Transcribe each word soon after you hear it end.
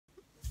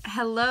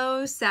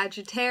Hello,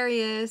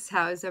 Sagittarius.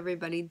 How is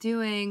everybody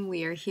doing?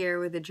 We are here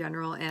with a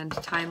general and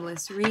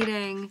timeless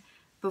reading.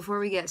 Before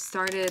we get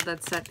started,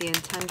 let's set the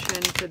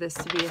intention for this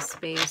to be a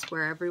space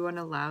where everyone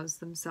allows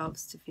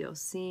themselves to feel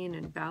seen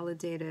and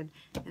validated,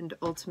 and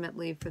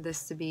ultimately for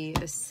this to be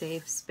a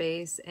safe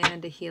space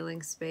and a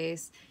healing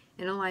space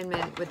in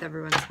alignment with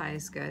everyone's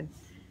highest good.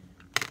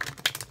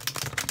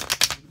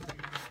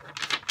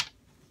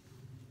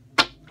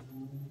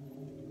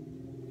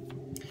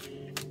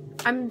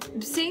 I'm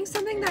seeing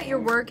something that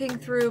you're working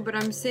through, but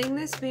I'm seeing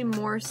this be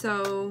more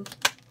so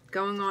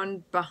going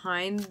on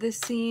behind the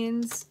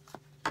scenes.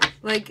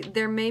 Like,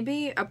 there may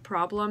be a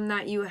problem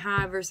that you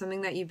have or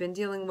something that you've been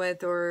dealing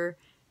with, or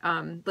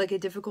like a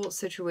difficult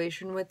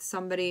situation with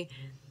somebody,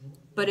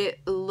 but it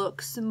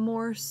looks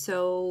more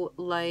so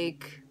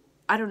like,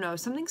 I don't know,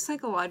 something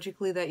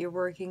psychologically that you're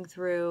working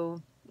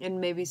through, and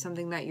maybe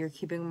something that you're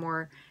keeping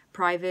more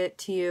private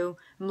to you.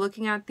 I'm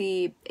looking at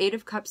the Eight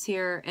of Cups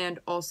here and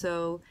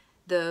also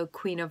the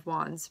Queen of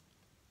Wands.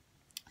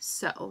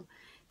 So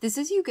this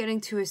is you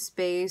getting to a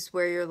space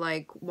where you're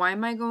like, why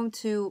am I going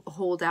to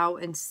hold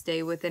out and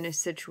stay within a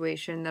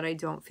situation that I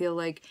don't feel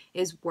like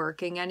is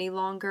working any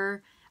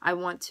longer? I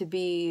want to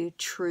be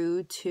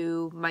true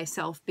to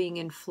myself, being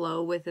in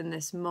flow within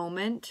this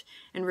moment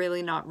and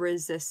really not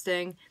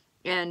resisting.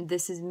 And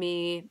this is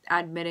me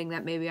admitting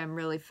that maybe I'm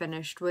really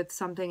finished with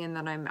something and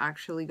that I'm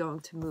actually going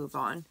to move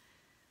on.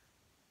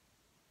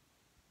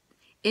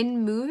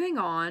 In moving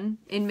on,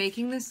 in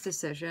making this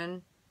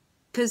decision,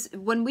 because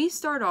when we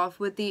start off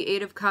with the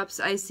Eight of Cups,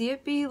 I see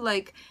it be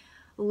like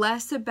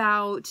less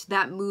about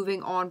that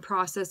moving on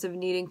process of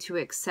needing to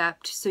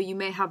accept. So you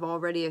may have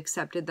already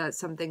accepted that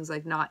something's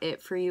like not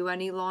it for you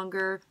any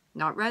longer,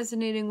 not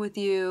resonating with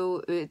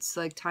you. It's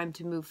like time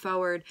to move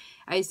forward.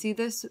 I see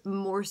this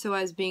more so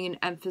as being an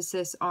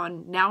emphasis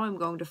on now I'm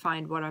going to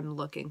find what I'm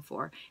looking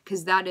for,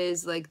 because that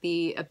is like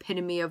the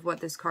epitome of what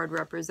this card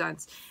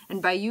represents.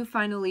 And by you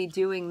finally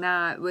doing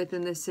that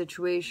within this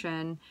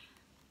situation,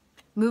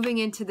 moving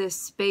into this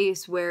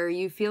space where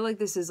you feel like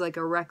this is like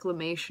a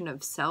reclamation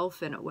of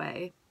self in a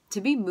way, to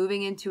be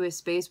moving into a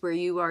space where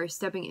you are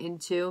stepping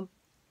into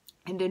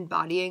and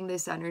embodying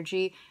this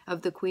energy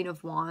of the Queen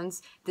of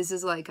Wands. This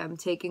is like, I'm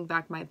taking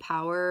back my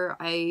power.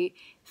 I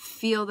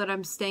feel that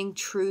I'm staying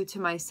true to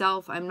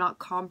myself. I'm not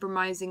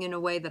compromising in a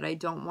way that I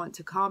don't want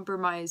to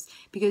compromise,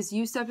 because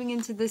you stepping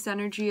into this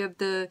energy of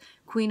the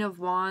Queen of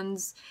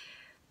Wands,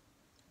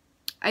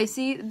 I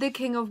see the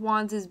King of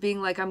Wands as being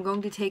like, I'm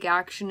going to take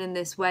action in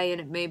this way, and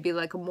it may be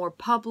like a more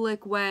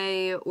public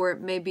way, or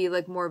it may be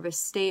like more of a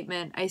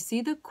statement. I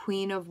see the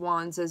Queen of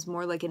Wands as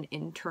more like an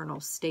internal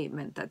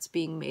statement that's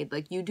being made,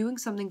 like you doing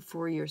something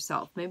for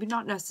yourself, maybe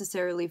not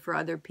necessarily for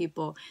other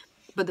people,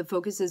 but the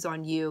focus is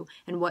on you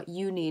and what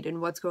you need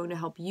and what's going to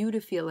help you to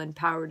feel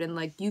empowered, and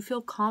like you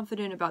feel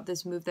confident about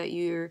this move that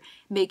you're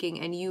making,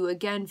 and you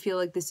again feel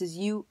like this is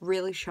you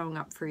really showing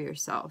up for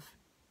yourself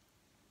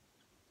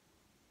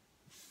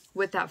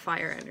with that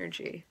fire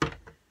energy.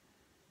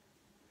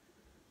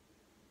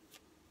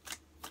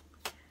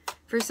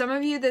 For some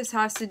of you, this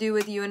has to do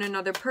with you and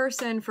another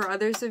person. For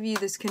others of you,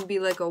 this can be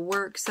like a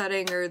work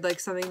setting or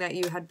like something that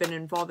you had been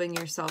involving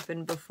yourself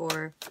in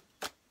before.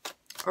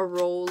 A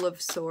role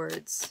of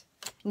sorts.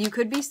 And you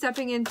could be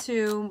stepping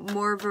into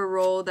more of a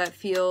role that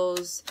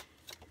feels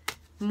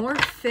more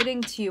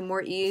fitting to you,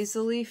 more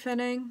easily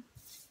fitting.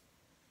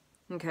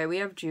 Okay, we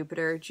have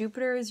Jupiter.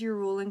 Jupiter is your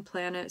ruling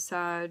planet,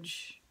 Sag.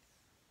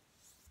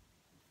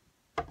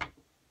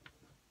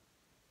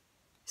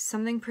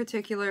 Something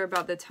particular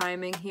about the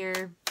timing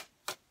here.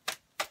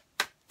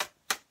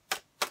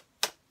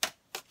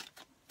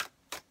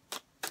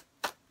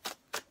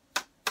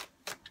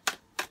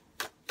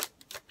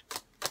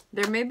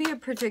 There may be a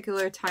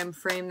particular time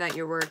frame that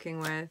you're working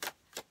with.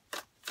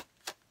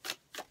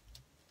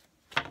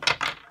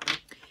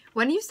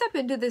 When you step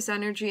into this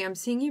energy, I'm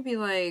seeing you be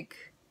like,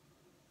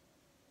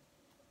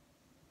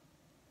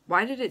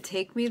 why did it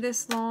take me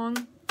this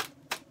long?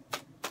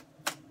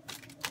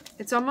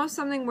 It's almost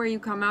something where you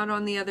come out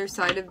on the other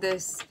side of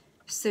this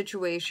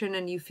situation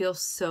and you feel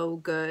so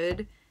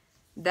good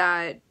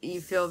that you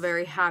feel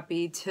very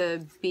happy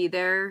to be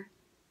there.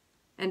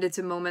 And it's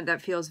a moment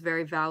that feels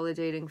very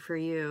validating for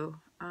you.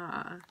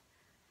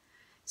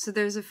 So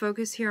there's a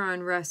focus here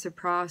on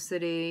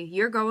reciprocity.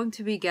 You're going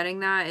to be getting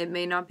that. It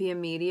may not be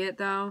immediate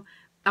though.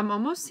 I'm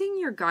almost seeing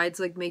your guides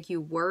like make you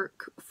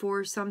work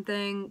for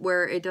something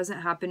where it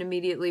doesn't happen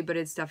immediately, but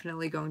it's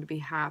definitely going to be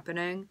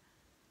happening.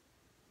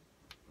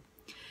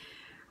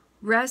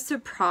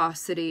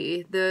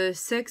 Reciprocity, the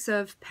Six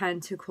of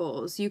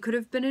Pentacles. You could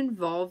have been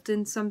involved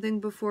in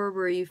something before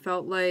where you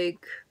felt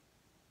like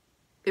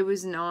it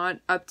was not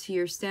up to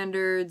your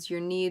standards, your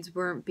needs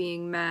weren't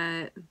being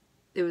met,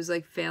 it was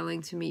like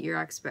failing to meet your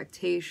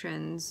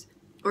expectations,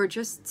 or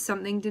just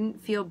something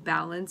didn't feel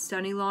balanced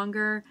any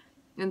longer,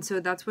 and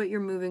so that's what you're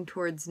moving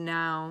towards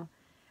now.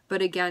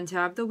 But again, to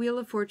have the Wheel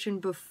of Fortune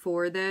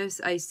before this,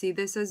 I see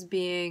this as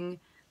being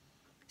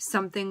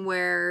something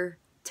where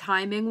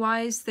timing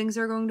wise things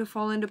are going to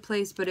fall into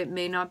place, but it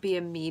may not be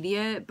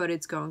immediate, but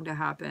it's going to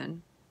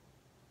happen.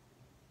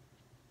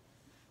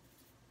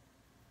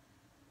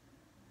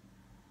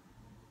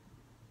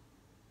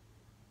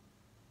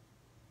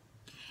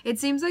 It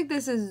seems like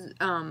this is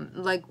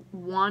like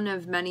one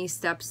of many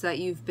steps that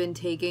you've been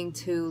taking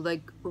to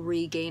like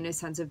regain a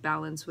sense of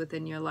balance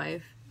within your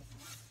life.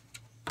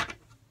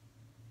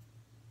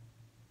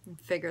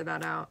 Figure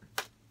that out.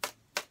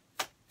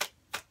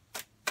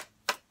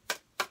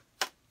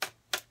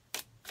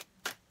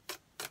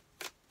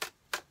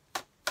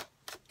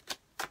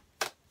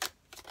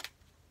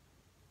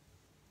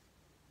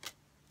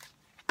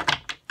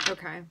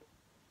 Okay.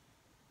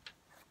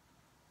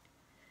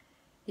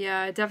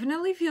 Yeah, it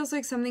definitely feels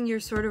like something you're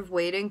sort of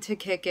waiting to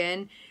kick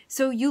in.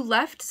 So you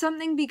left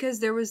something because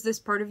there was this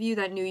part of you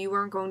that knew you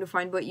weren't going to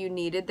find what you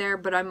needed there,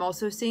 but I'm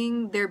also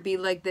seeing there be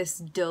like this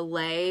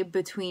delay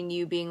between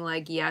you being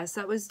like, yes,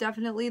 that was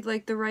definitely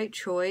like the right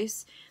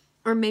choice,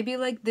 or maybe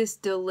like this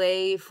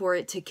delay for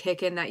it to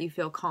kick in that you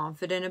feel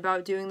confident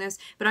about doing this.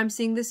 But I'm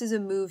seeing this as a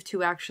move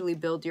to actually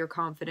build your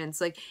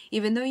confidence. Like,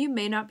 even though you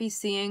may not be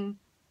seeing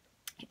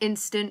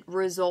instant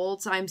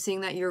results, I'm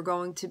seeing that you're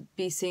going to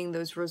be seeing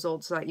those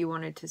results that you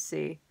wanted to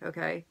see,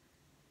 okay?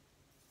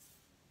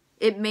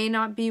 It may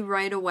not be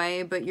right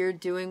away, but you're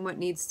doing what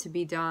needs to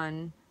be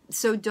done.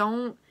 So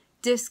don't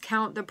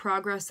discount the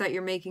progress that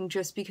you're making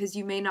just because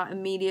you may not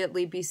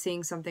immediately be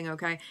seeing something,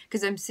 okay?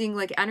 Because I'm seeing,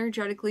 like,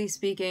 energetically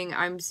speaking,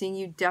 I'm seeing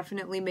you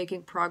definitely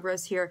making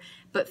progress here,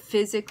 but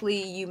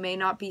physically you may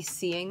not be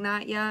seeing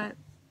that yet.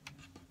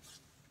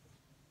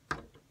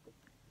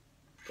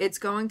 It's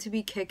going to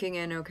be kicking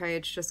in, okay?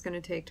 It's just going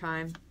to take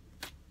time.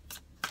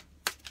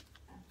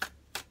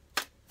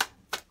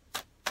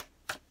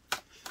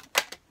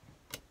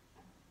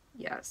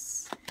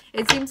 Yes.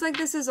 It seems like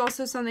this is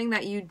also something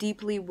that you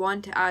deeply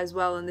want as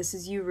well, and this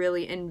is you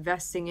really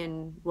investing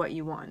in what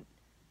you want.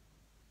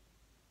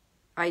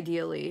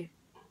 Ideally.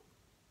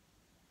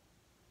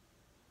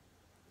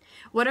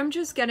 What I'm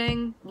just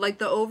getting, like,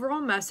 the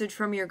overall message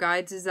from your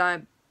guides is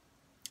that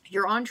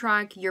you're on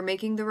track, you're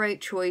making the right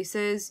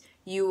choices,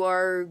 you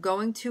are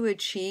going to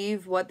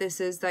achieve what this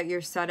is that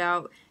you're set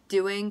out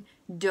doing.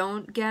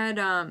 Don't get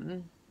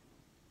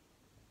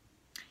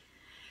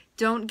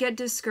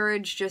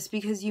discouraged just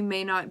because you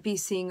may not be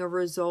seeing a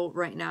result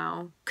right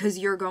now, because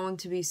you're going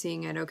to be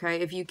seeing it, okay?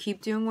 If you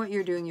keep doing what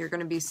you're doing, you're going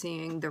to be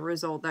seeing the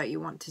result that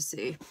you want to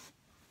see.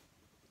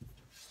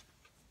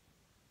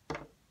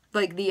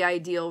 Like the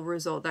ideal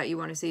result that you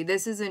want to see.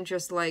 This isn't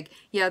just like,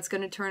 yeah, it's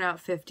going to turn out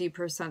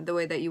 50% the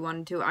way that you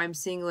wanted to. I'm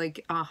seeing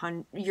like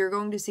you're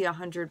going to see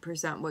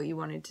 100% what you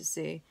wanted to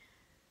see.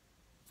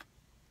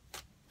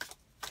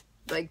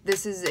 Like,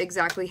 this is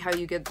exactly how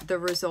you get the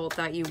result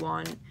that you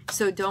want.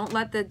 So don't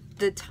let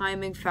the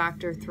timing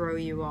factor throw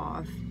you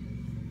off.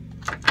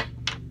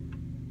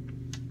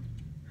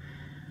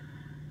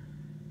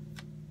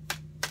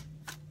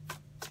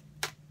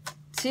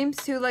 Seems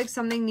too like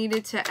something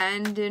needed to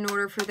end in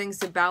order for things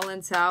to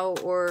balance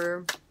out,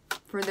 or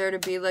for there to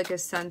be like a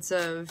sense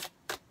of,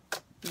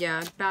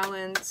 yeah,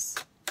 balance,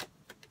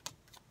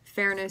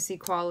 fairness,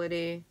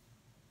 equality.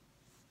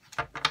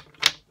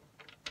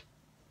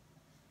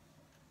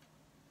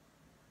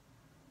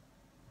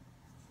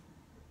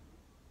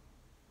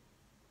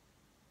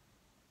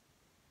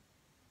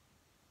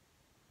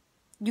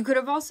 You could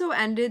have also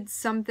ended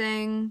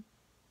something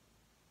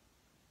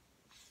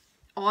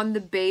on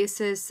the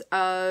basis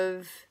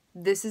of,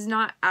 this is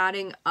not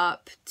adding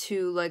up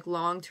to like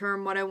long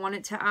term what I want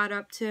it to add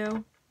up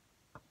to.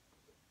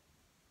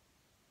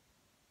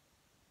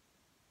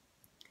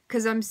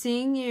 Because I'm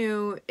seeing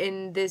you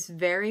in this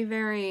very,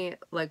 very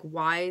like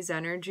wise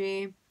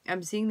energy.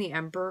 I'm seeing the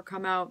Emperor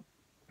come out.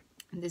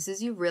 This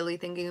is you really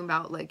thinking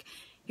about like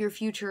your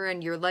future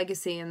and your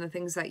legacy and the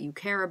things that you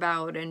care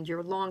about and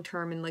your long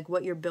term and like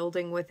what you're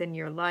building within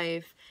your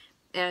life.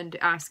 And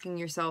asking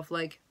yourself,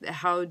 like,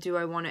 how do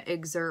I want to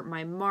exert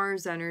my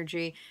Mars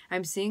energy?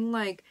 I'm seeing,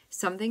 like,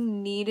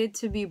 something needed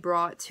to be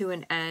brought to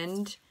an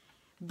end,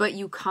 but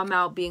you come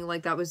out being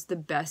like, that was the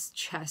best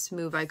chess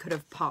move I could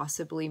have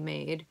possibly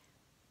made.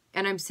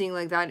 And I'm seeing,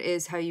 like, that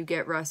is how you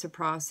get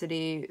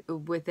reciprocity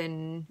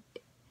within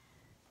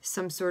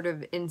some sort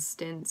of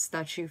instance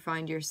that you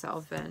find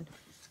yourself in.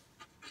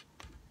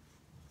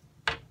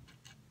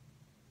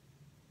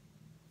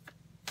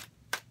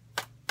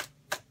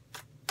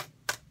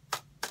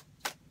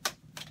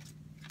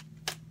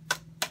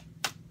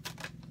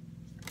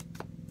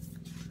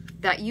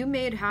 That you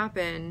made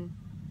happen.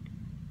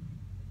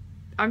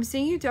 I'm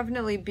seeing you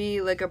definitely be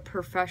like a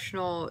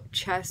professional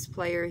chess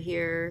player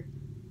here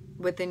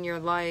within your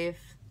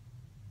life.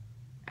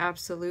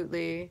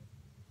 Absolutely.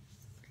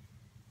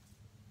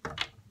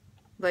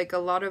 Like a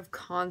lot of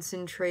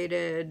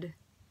concentrated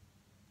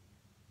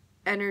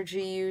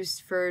energy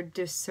used for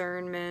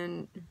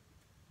discernment.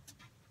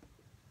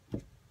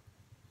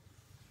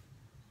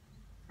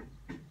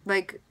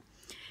 Like,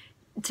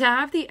 to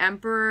have the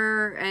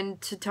Emperor and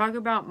to talk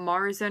about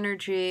Mars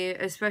energy,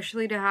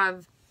 especially to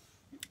have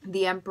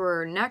the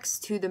Emperor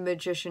next to the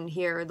Magician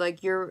here,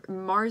 like your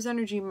Mars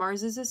energy,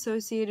 Mars is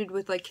associated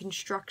with like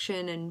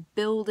construction and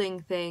building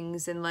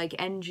things and like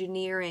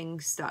engineering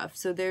stuff.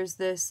 So there's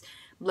this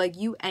like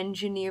you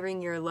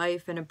engineering your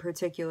life in a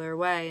particular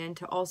way, and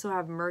to also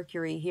have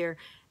Mercury here,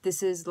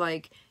 This is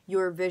like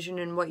your vision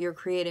and what you're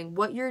creating,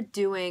 what you're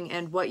doing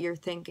and what you're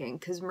thinking,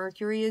 because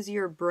Mercury is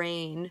your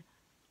brain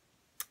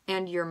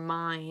and your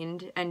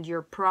mind and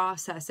your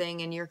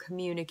processing and your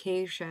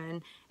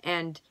communication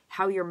and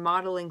how you're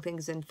modeling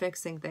things and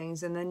fixing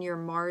things. And then your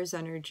Mars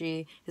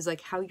energy is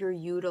like how you're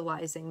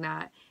utilizing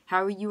that,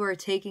 how you are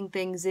taking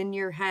things in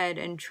your head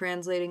and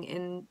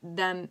translating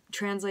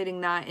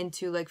that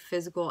into like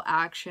physical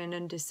action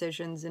and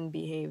decisions and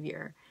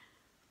behavior.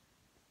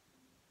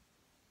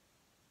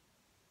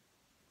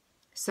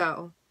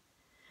 So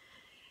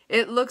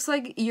it looks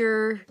like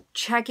you're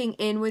checking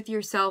in with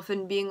yourself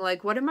and being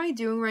like, what am I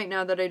doing right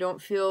now that I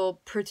don't feel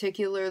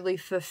particularly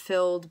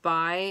fulfilled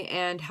by?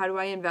 And how do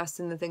I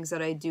invest in the things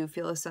that I do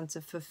feel a sense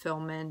of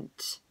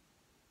fulfillment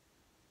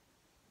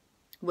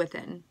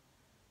within?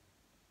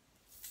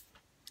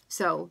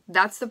 So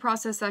that's the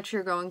process that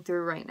you're going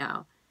through right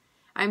now.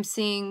 I'm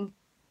seeing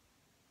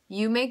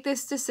you make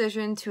this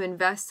decision to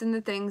invest in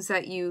the things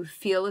that you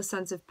feel a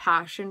sense of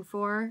passion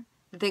for,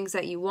 the things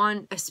that you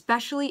want,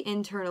 especially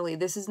internally.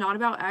 This is not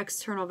about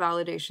external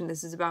validation.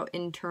 This is about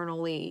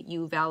internally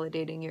you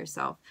validating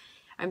yourself.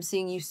 I'm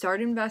seeing you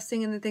start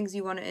investing in the things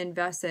you want to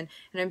invest in.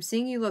 And I'm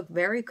seeing you look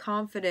very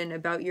confident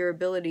about your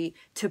ability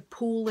to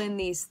pull in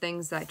these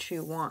things that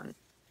you want.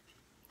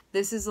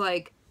 This is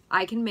like,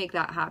 I can make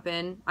that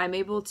happen. I'm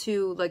able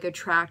to like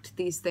attract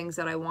these things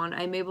that I want.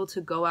 I'm able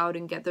to go out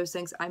and get those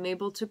things. I'm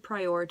able to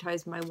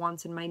prioritize my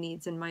wants and my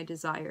needs and my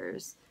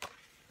desires.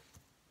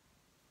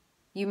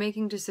 You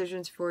making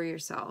decisions for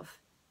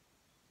yourself.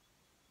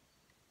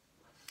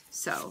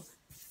 So,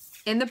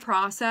 in the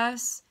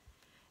process,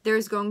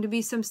 there's going to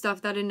be some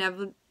stuff that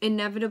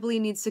inevitably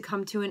needs to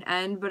come to an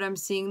end, but I'm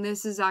seeing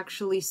this is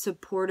actually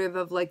supportive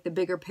of like the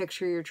bigger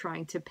picture you're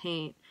trying to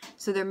paint.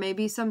 So there may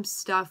be some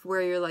stuff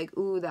where you're like,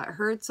 ooh, that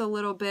hurts a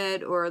little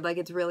bit, or like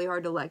it's really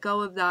hard to let go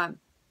of that.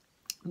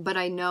 But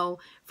I know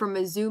from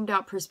a zoomed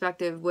out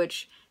perspective,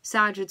 which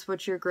Sag, it's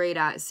what you're great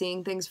at,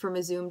 seeing things from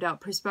a zoomed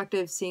out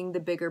perspective, seeing the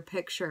bigger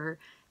picture,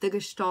 the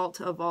gestalt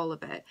of all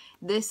of it.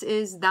 This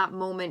is that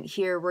moment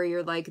here where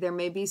you're like, there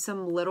may be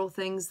some little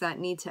things that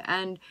need to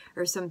end,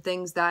 or some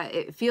things that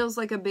it feels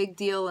like a big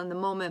deal in the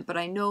moment, but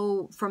I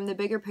know from the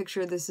bigger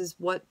picture, this is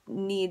what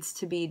needs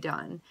to be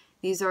done.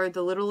 These are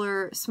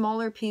the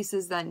smaller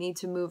pieces that need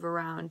to move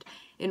around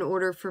in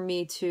order for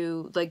me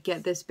to like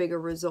get this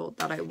bigger result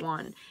that I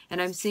want.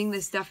 And I'm seeing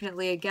this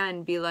definitely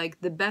again be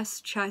like the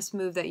best chess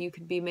move that you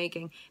could be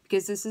making,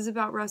 because this is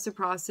about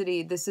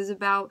reciprocity. This is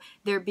about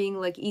there being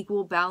like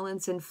equal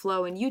balance and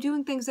flow, and you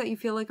doing things that you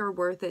feel like are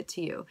worth it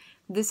to you.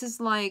 This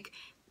is like,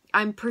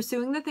 I'm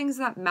pursuing the things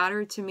that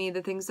matter to me,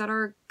 the things that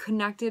are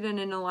connected and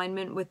in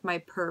alignment with my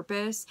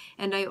purpose.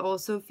 And I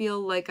also feel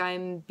like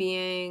I'm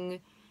being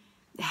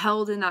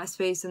held in that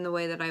space in the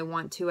way that I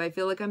want to. I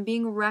feel like I'm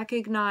being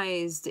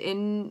recognized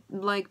in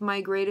like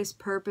my greatest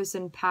purpose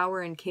and power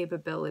and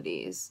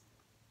capabilities.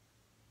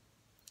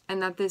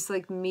 And that this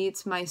like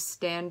meets my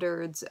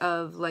standards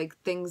of like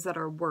things that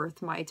are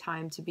worth my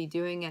time to be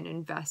doing and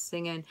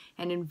investing in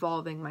and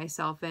involving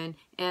myself in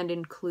and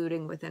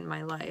including within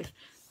my life.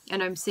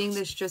 And I'm seeing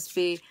this just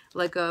be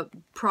like a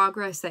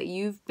progress that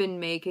you've been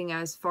making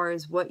as far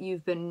as what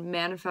you've been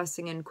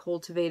manifesting and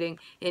cultivating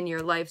in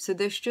your life. So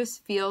this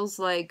just feels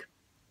like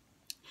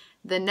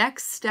the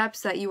next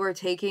steps that you are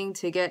taking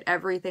to get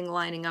everything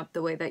lining up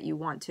the way that you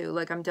want to.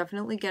 Like, I'm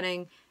definitely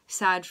getting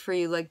Sag for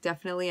you, like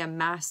definitely a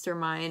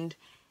mastermind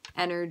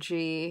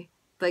energy.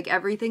 Like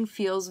everything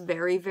feels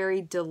very,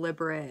 very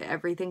deliberate.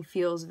 Everything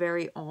feels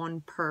very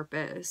on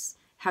purpose,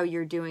 how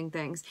you're doing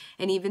things.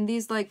 And even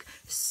these like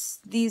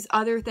these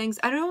other things,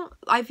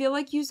 I feel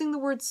like using the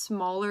word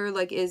smaller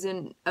like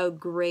isn't a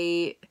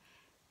great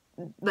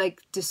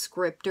like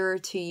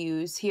descriptor to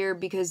use here,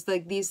 because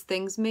like these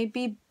things may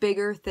be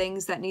bigger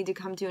things that need to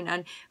come to an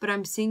end, but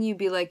I'm seeing you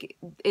be like,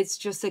 it's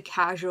just a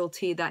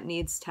casualty that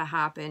needs to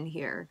happen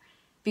here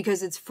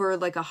because it's for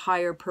like a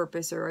higher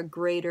purpose or a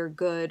greater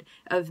good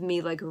of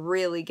me like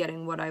really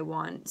getting what I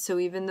want. So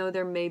even though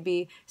there may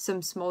be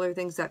some smaller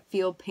things that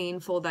feel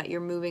painful that you're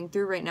moving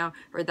through right now,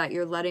 or that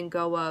you're letting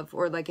go of,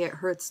 or like it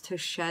hurts to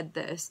shed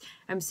this,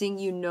 I'm seeing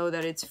you know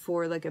that it's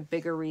for like a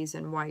bigger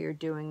reason why you're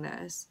doing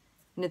this.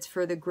 And it's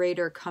for the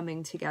greater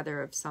coming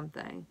together of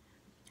something.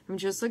 I'm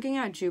just looking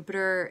at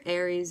Jupiter,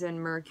 Aries, and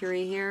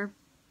Mercury here.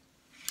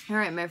 All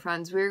right, my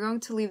friends, we're going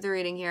to leave the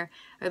reading here.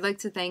 I'd like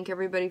to thank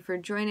everybody for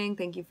joining.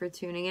 Thank you for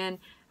tuning in.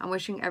 I'm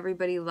wishing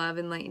everybody love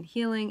and light and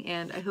healing,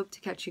 and I hope to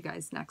catch you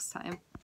guys next time.